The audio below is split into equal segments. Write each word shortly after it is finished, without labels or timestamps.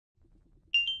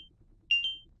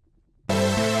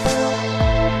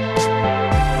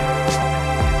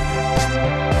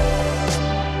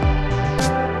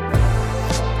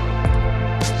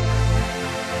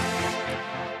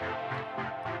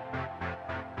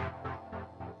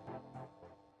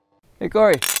Hey,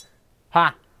 Corey.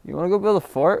 Ha! You want to go build a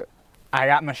fort? I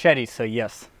got machetes, so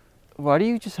yes. Why do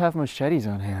you just have machetes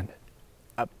on hand?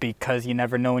 Because you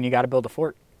never know when you got to build a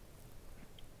fort.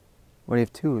 What do you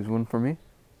have two? Is one for me?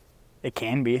 It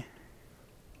can be.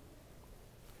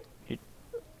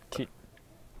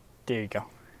 There you go.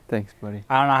 Thanks, buddy.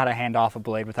 I don't know how to hand off a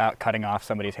blade without cutting off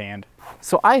somebody's hand.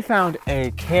 So I found a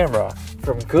camera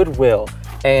from Goodwill,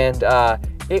 and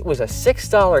it was a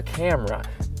 $6 camera,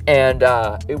 and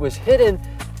it was hidden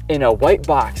in a white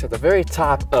box at the very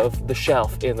top of the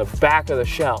shelf, in the back of the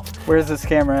shelf. Where's this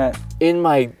camera at? In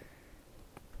my...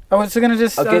 I was gonna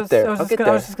just. I'll get there.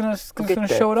 I was just gonna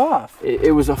show it off.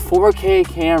 It was a 4K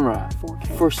camera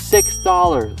 4K. for $6.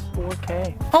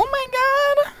 4K. Oh my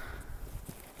god!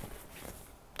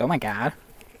 Oh my god.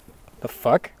 The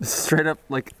fuck? Straight up,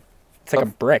 like... It's like a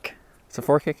brick. It's a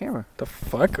 4K camera. The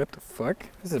fuck? What the fuck?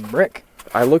 This is a brick.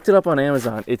 I looked it up on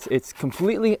Amazon. It's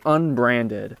completely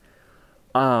unbranded.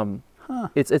 It's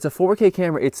a 4K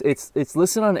camera. It's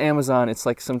listed on Amazon. It's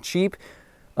like some cheap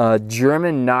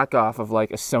German knockoff of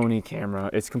like a Sony camera.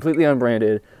 It's completely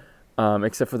unbranded,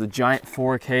 except for the giant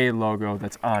 4K logo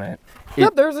that's on it.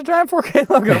 Yep, there's a giant 4K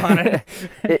logo on it.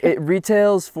 It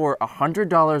retails for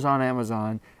 $100 on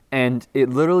Amazon, and it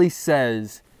literally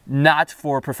says "not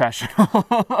for professional."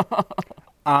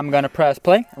 I'm gonna press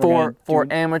play. For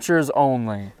amateurs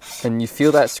only. And you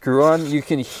feel that screw on? You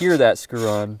can hear that screw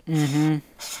on. Mm-hmm.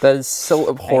 That is so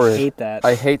abhorrent. I hate that.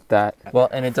 I hate that. Well,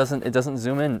 and it doesn't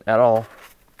zoom in at all.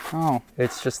 Oh,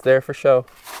 It's just there for show.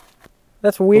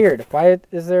 that's weird. Why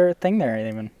is there a thing there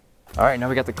even? All right, now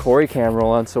we got the Corey camera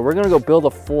on, so we're gonna go build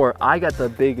a fort. I got the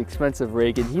big expensive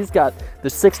rig, and he's got the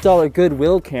 $6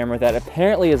 Goodwill camera that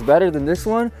apparently is better than this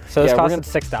one. So this costed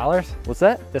 $6? What's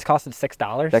that? This costed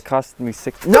 $6? That cost me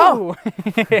 $6. No!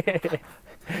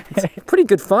 It's a pretty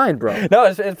good find, bro. No,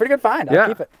 it's a pretty good find. I'll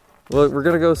keep it. Well, we're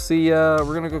gonna go see. We're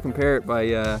gonna go compare it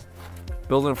by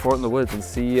building a fort in the woods and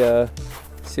see how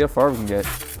far we can get.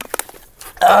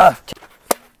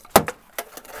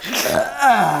 You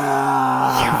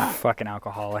fucking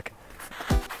alcoholic.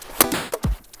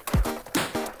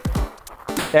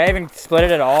 Did I even split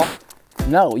it at all?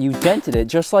 No, you dented it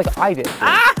just like I did.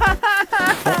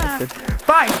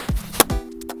 Fine.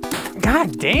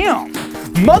 God damn.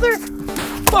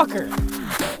 Motherfucker.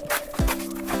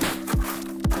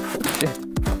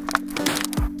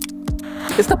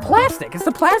 It's the plastic. It's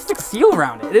the plastic seal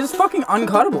around it. It is fucking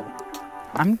uncuttable.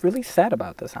 I'm really sad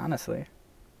about this, honestly.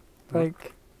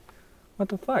 Like, what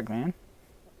the fuck, man?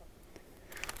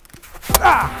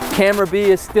 Camera B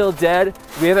is still dead.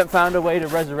 We haven't found a way to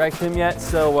resurrect him yet,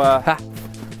 so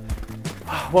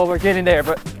well, we're getting there,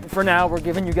 but for now we're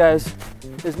giving you guys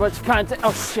as much content.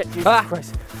 Oh shit, Jesus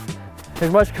Christ.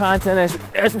 As much content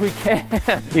as we can.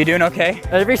 You doing okay?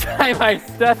 Every time I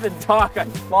step and talk, I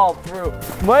fall through.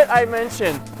 What I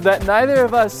mentioned, that neither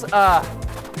of us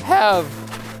have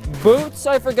boots.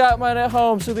 I forgot mine at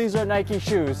home, so these are Nike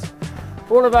shoes.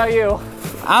 What about you?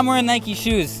 I'm wearing Nike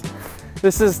shoes.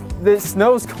 This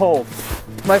snow's cold.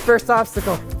 My first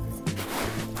obstacle.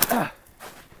 Oh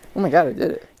my God, I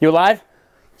did it. You alive?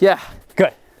 Yeah.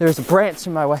 Good. There's a branch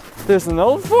in my way. There's an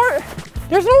old fort?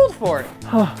 There's an old fort.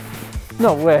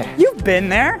 No way. You've been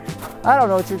there. I don't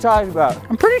know what you're talking about.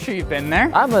 I'm pretty sure you've been there.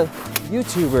 I'm a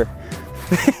YouTuber.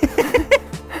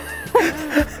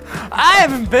 I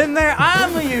haven't been there.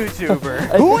 I'm a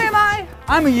YouTuber. Who am I?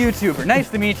 I'm a YouTuber. Nice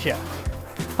to meet you.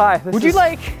 Hi. Would you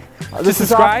like to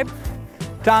subscribe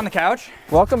to On the Couch?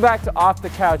 Welcome back to Off the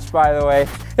Couch, by the way.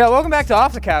 Yeah, welcome back to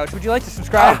Off the Couch. Would you like to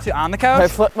subscribe to On the Couch? I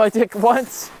flipped my dick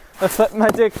once. I flipped my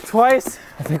dick twice.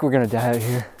 I think we're gonna die out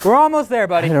here. We're almost there,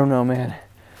 buddy. I don't know, man.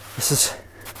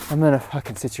 I'm in a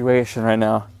fucking situation right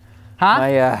now.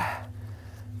 Huh?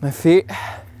 My feet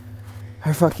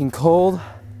are fucking cold.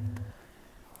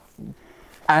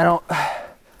 I don't,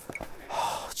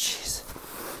 oh jeez.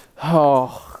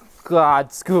 Oh God,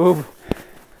 Scoob.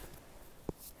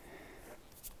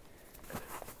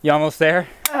 You almost there?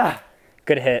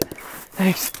 Good hit.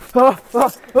 Thanks. Yeah,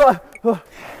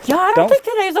 I don't think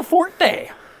today's a fort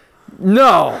day.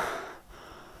 No.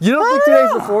 You don't think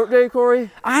today's a fort day, Corey?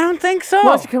 I don't think so. Why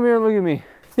don't you come here and look at me?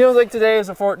 You don't think today is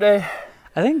a fort day?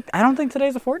 I don't think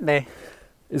today's a fort day.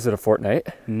 Is it a fortnight?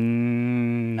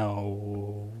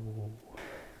 No.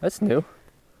 That's new.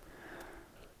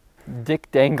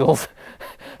 Dick Dangles.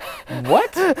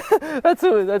 What? That's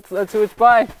who it's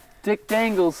by. Dick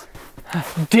Dangles.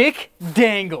 Dick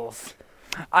Dangles.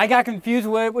 I got confused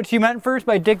what you meant first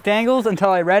by Dick Dangles until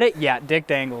I read it. Yeah, Dick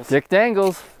Dangles. Dick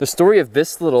Dangles. The story of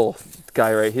this little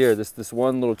guy right here, this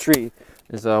one little tree,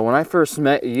 is when I first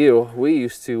met you, we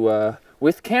used to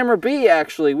with camera B,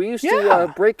 actually. We used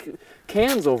to break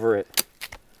cans over it.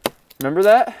 Remember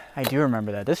that? I do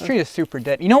remember that. This tree is super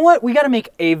dead. You know what? We got to make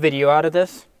a video out of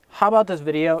this. How about this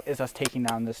video is us taking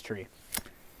down this tree?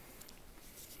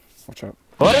 Watch out.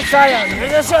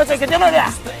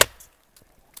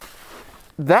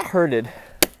 That hurted.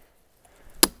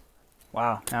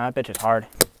 Wow, now that bitch is hard.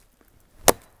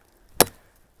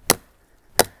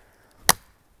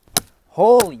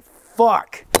 Holy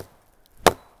fuck.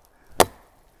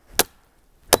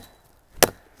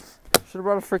 Should have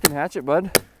brought a freaking hatchet,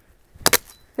 bud.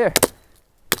 Here.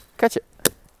 Catch it.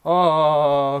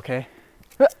 Oh, okay.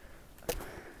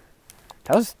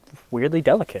 That was weirdly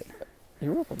delicate.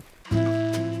 You're welcome.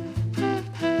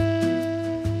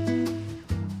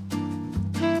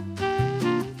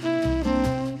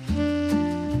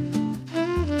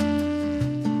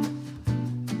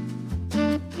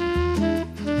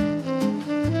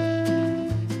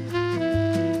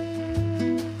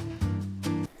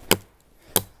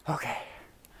 Okay.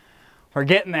 We're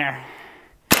getting there.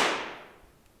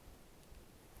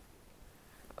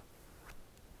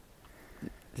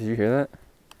 Did you hear that?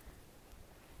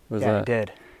 What was that? I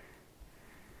did.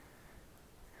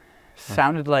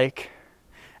 Sounded like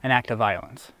an act of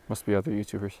violence. Must be other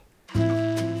YouTubers.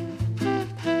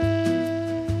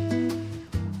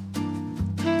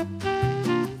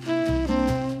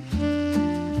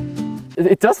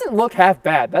 It doesn't look half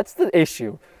bad. That's the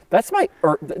issue. That's what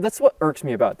irks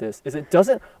me about this, is it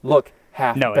doesn't look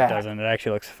half bad. No, it doesn't. It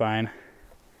actually looks fine.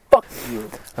 Fuck you.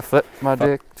 I flipped my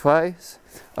dick twice.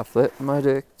 I flipped my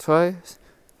dick twice.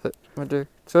 Flip my dick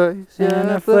twice.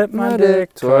 Yeah, I flipped my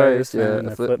dick twice. Yeah,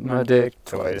 I flipped my dick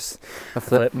twice. I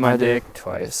flipped my dick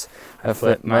twice. I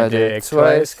flipped my dick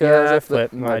twice. Cause I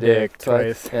flipped my dick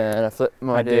twice. Yeah, I flipped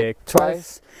my dick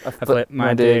twice. I flipped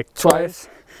my dick twice.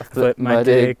 I flipped my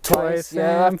dick twice.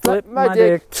 Yeah, I flipped my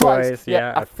dick twice.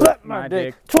 Yeah, I flipped my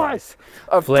dick twice.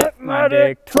 I flipped my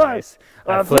dick twice.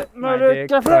 I flipped my dick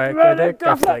twice.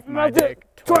 I flipped my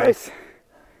dick twice.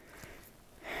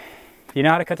 You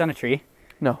know how to cut down a tree?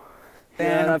 No.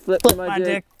 And I flipped my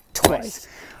dick twice.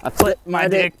 I flipped my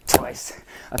dick twice.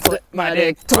 I flipped my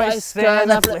dick twice.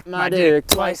 And I flipped my dick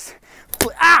twice.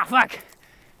 Ah, fuck!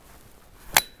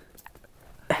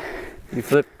 You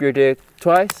flip your dick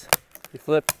twice. You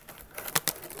flip.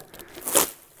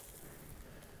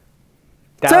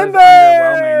 That was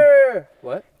underwhelming.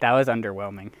 What? That was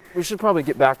underwhelming. We should probably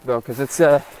get back though, because it's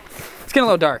getting a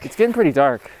little dark. It's getting pretty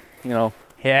dark, you know.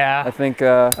 Yeah. I think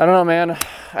I don't know, man.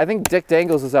 I think Dick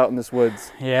Dangles is out in this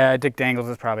woods. Yeah, Dick Dangles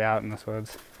is probably out in this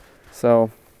woods.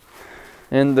 So,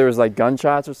 and there was like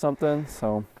gunshots or something.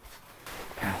 So,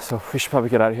 yeah. So we should probably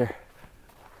get out of here.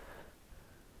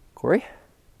 Corey?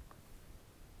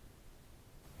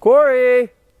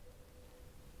 Corey!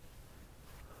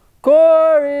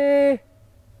 Corey!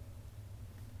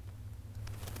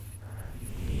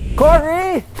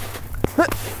 Corey!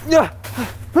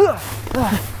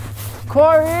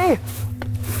 Corey!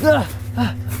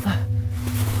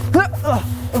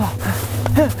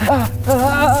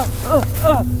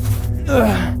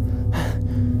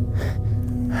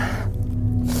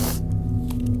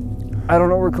 I don't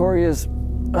know where Corey is,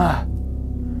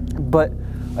 but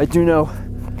I do know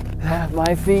that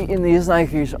my feet in these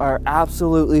Nikes are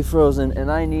absolutely frozen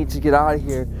and I need to get out of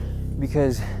here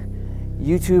because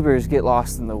YouTubers get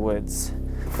lost in the woods.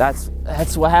 That's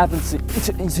what happens to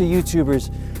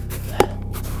YouTubers.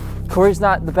 Corey's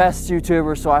not the best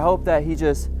YouTuber, so I hope that he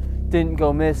just didn't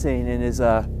go missing and is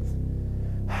I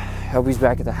hope he's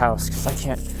back at the house because I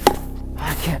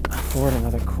can't afford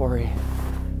another Corey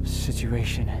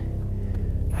situation.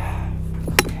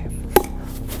 Okay.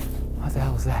 What the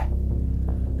hell is that?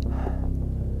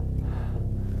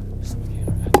 Something in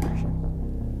that direction.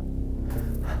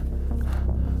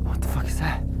 What the fuck is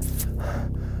that?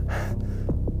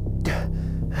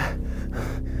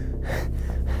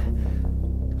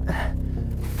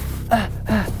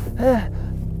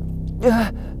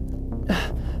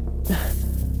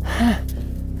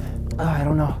 I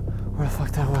don't know where the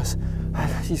fuck that was.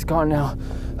 He's gone now.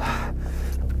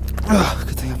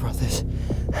 Good thing I brought this.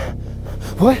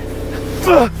 What?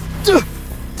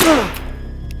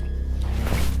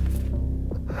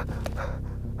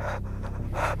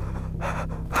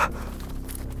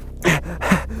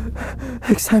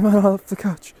 Next time I'm off the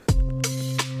couch.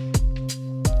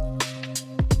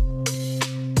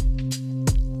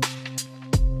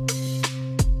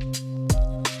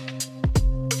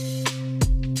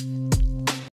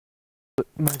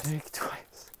 My dick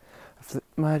twice. I flip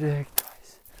my dick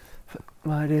twice. Flip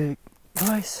my dick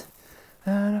twice.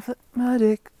 And I flip my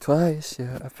dick twice.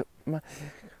 Yeah, I flip my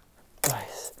dick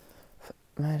twice. Flip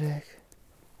my dick.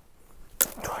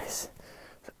 twice.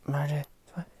 Flip my dick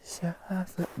twice. Yeah, I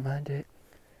flip my dick.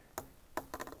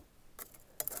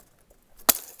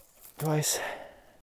 Twice.